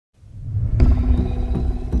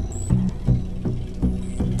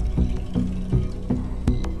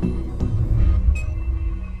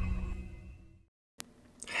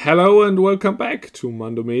Hello and welcome back to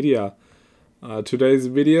Mando Media. Today's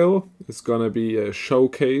video is gonna be a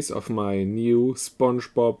showcase of my new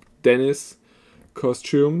Spongebob Dennis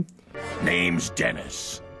costume. Name's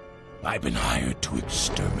Dennis. I've been hired to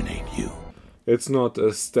exterminate you. It's not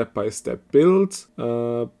a step-by-step build,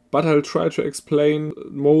 but I'll try to explain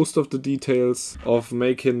most of the details of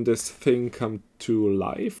making this thing come to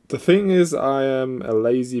life. The thing is, I am a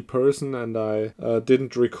lazy person and I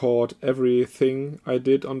didn't record everything I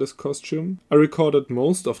did on this costume. I recorded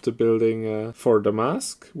most of the building for the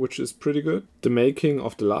mask, which is pretty good. The making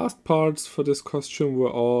of the last parts for this costume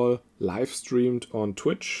were all live streamed on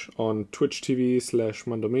Twitch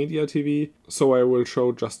TV/Mandomedia TV. So I will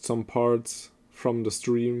show just some parts from the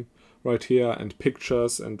stream right here and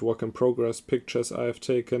pictures and work in progress pictures I have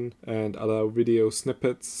taken and other video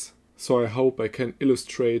snippets. So I hope I can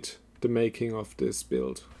illustrate the making of this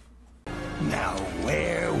build. Now,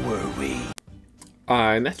 where were we?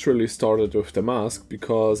 I naturally started with the mask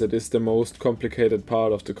because it is the most complicated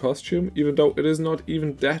part of the costume, even though it is not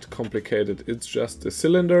even that complicated. It's just a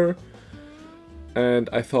cylinder, and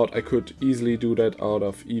I thought I could easily do that out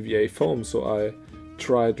of EVA foam, so I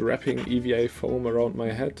tried wrapping EVA foam around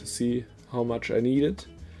my head to see how much I needed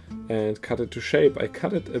and cut it to shape. I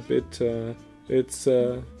cut it a bit,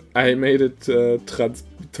 I made it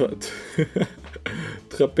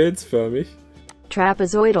trapezförmig.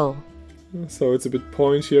 Trapezoidal. So it's a bit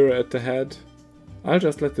pointier at the head. I'll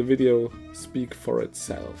just let the video speak for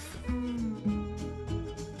itself.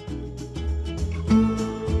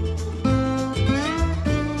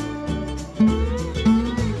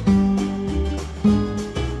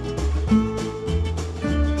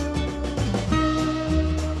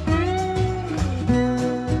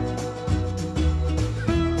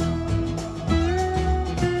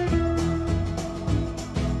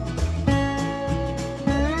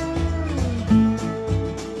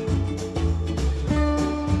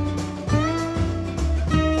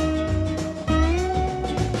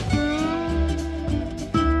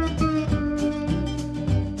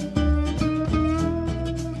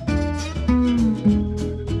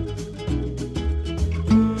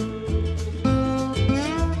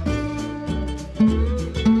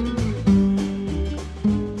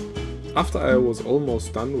 After I was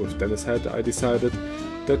almost done with Dennis' head, I decided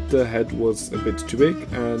that the head was a bit too big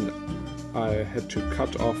and I had to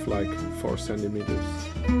cut off like 4 centimeters.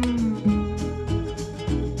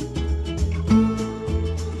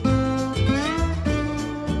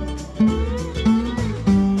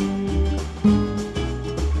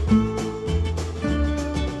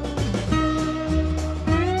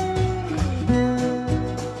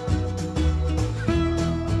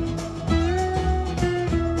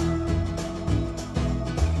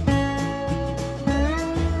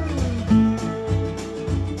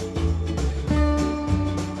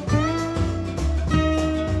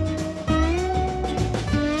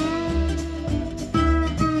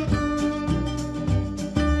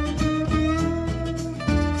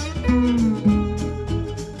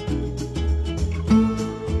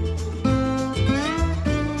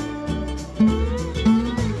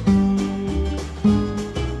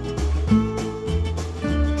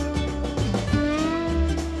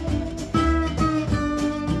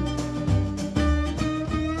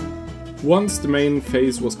 Once the main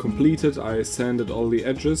face was completed, I sanded all the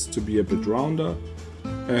edges to be a bit rounder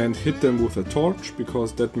and hit them with a torch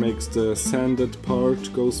because that makes the sanded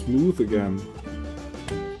part go smooth again.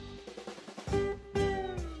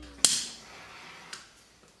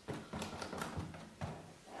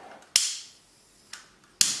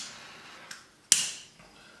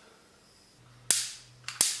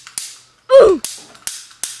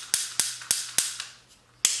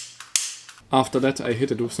 After that I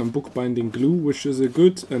hit it with some bookbinding glue, which is a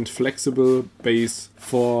good and flexible base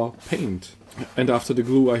for paint. And after the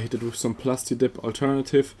glue I hit it with some Plastidip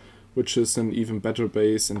alternative, which is an even better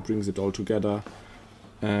base and brings it all together.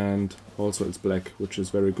 And also it's black, which is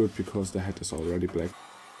very good because the head is already black.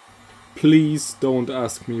 Please don't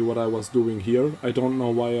ask me what I was doing here. I don't know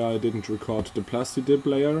why I didn't record the Plastidip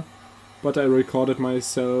layer, but I recorded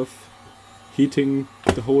myself heating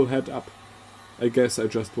the whole head up. I guess I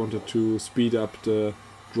just wanted to speed up the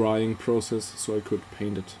drying process so I could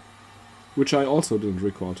paint it. Which I also didn't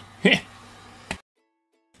record.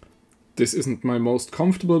 This isn't my most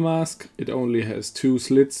comfortable mask. It only has 2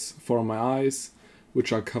 slits for my eyes,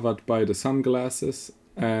 which are covered by the sunglasses,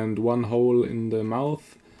 and 1 hole in the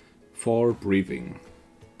mouth for breathing.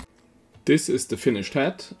 This is the finished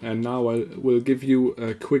head, and now I will give you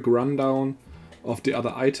a quick rundown of the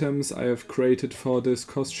other items I have created for this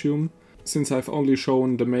costume, since I've only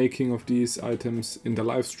shown the making of these items in the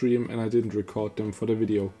live stream and I didn't record them for the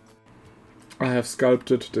video. I have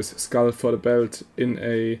sculpted this skull for the belt in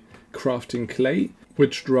a crafting clay,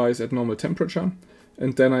 which dries at normal temperature.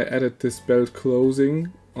 And then I added this belt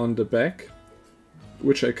closing on the back,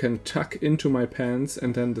 which I can tuck into my pants,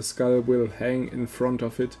 and then the skull will hang in front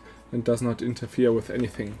of it and does not interfere with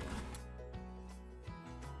anything.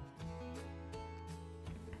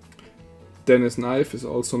 Dennis' knife is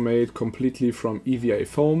also made completely from EVA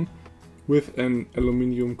foam with an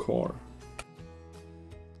aluminium core.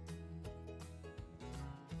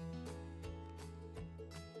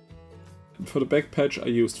 For the back patch I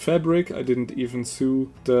used fabric. I didn't even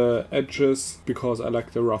sew the edges because I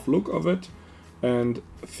like the rough look of it, and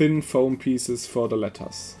thin foam pieces for the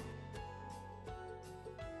letters.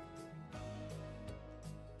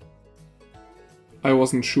 I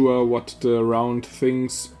wasn't sure what the round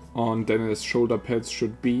things on Dennis' shoulder pads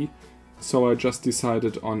should be, so I just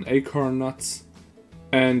decided on acorn nuts,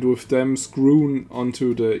 and with them screwn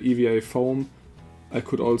onto the EVA foam I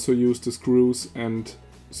could also use the screws and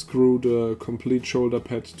screw the complete shoulder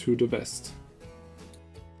pad to the vest.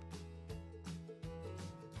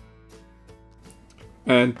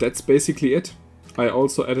 And that's basically it. I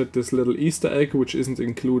also added this little Easter egg, which isn't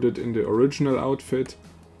included in the original outfit,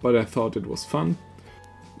 but I thought it was fun.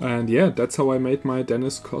 And yeah, that's how I made my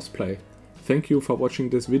Dennis cosplay. Thank you for watching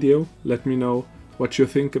this video. Let me know what you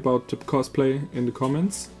think about the cosplay in the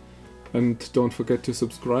comments. And don't forget to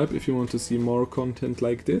subscribe if you want to see more content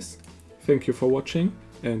like this. Thank you for watching,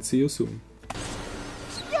 and see you soon.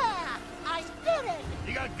 Yeah! I did it!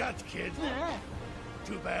 You got guts, kid.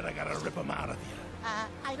 Too bad I gotta rip them out of you.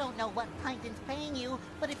 I don't know what Plankton's paying you,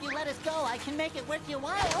 but if you let us go, I can make it worth your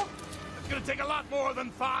while. It's gonna take a lot more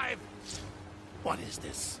than 5. What is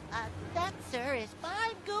this? That, sir, is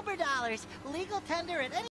 $5 goober dollars. Legal tender at any